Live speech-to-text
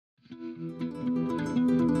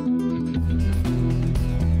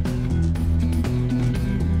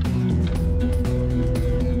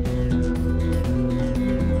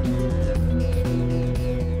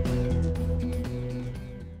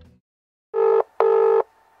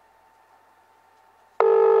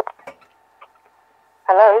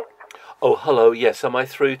Hello? Oh, hello, yes. Am I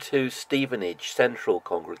through to Stevenage Central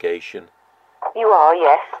Congregation? You are,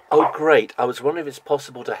 yes. Oh, great. I was wondering if it's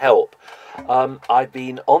possible to help. I've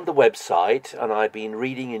been on the website and I've been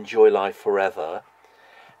reading Enjoy Life Forever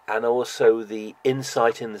and also the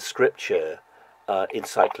Insight in the Scripture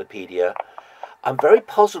encyclopedia. I'm very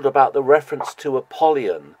puzzled about the reference to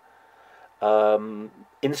Apollyon.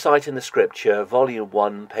 Insight in the Scripture, Volume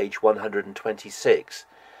 1, page 126.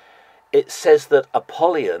 It says that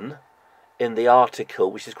Apollyon, in the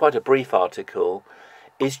article, which is quite a brief article,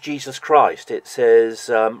 is Jesus Christ. It says,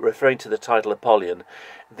 referring to the title Apollyon,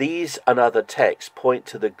 these and other texts point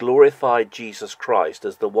to the glorified Jesus Christ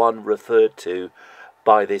as the one referred to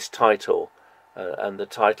by this title. And the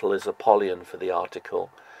title is Apollyon for the article.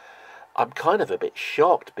 I'm kind of a bit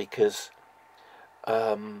shocked because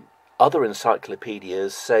other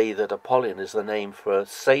encyclopedias say that Apollyon is the name for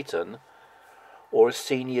Satan or a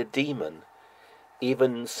senior demon.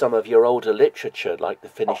 Even some of your older literature, like the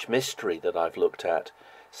Finnish Mystery that I've looked at,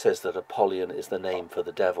 says that Apollyon is the name for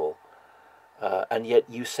the devil. And yet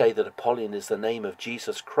you say that Apollyon is the name of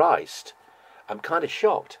Jesus Christ. I'm kind of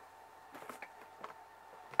shocked.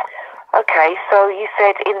 Okay, so you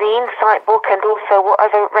said in the Insight book and also what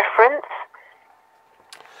other reference?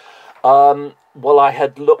 Well, I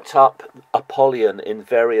had looked up Apollyon in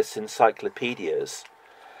various encyclopedias.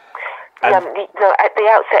 No, at the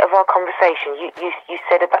outset of our conversation, you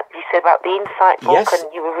said about the Insight book, yes,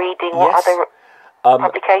 and you were reading what other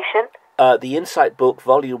publication? The Insight book,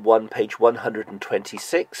 Volume 1, page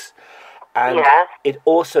 126. And it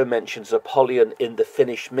also mentions Apollyon in the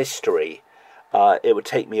Finnish Mystery. It would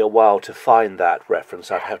take me a while to find that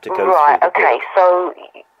reference. I'd have to go through the book. Okay, so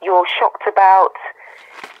you're shocked about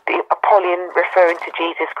the Apollyon referring to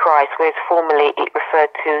Jesus Christ, whereas formerly it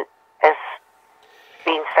referred to as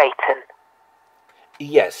being Satan.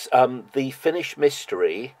 Yes, the Finnish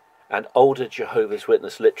Mystery and older Jehovah's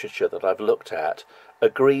Witness literature that I've looked at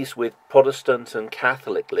agrees with Protestant and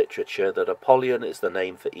Catholic literature that Apollyon is the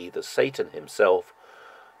name for either Satan himself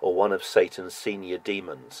or one of Satan's senior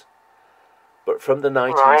demons. But from the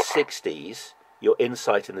 1960s, your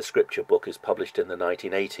Insight in the Scripture book is published in the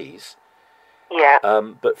 1980s. Yeah.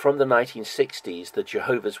 But from the 1960s, the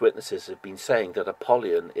Jehovah's Witnesses have been saying that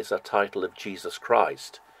Apollyon is a title of Jesus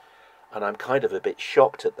Christ. And I'm kind of a bit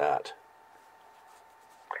shocked at that.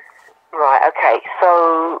 Right, okay.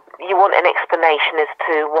 So you want an explanation as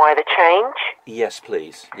to why the change? Yes,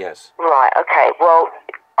 please. Yes. Right, okay. Well,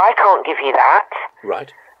 I can't give you that.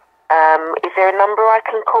 Right. Is there a number I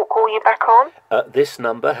can call you back on? This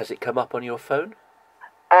number, has it come up on your phone?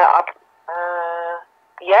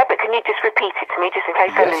 Yeah, but can you just repeat it to me just in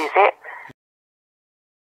case I lose it?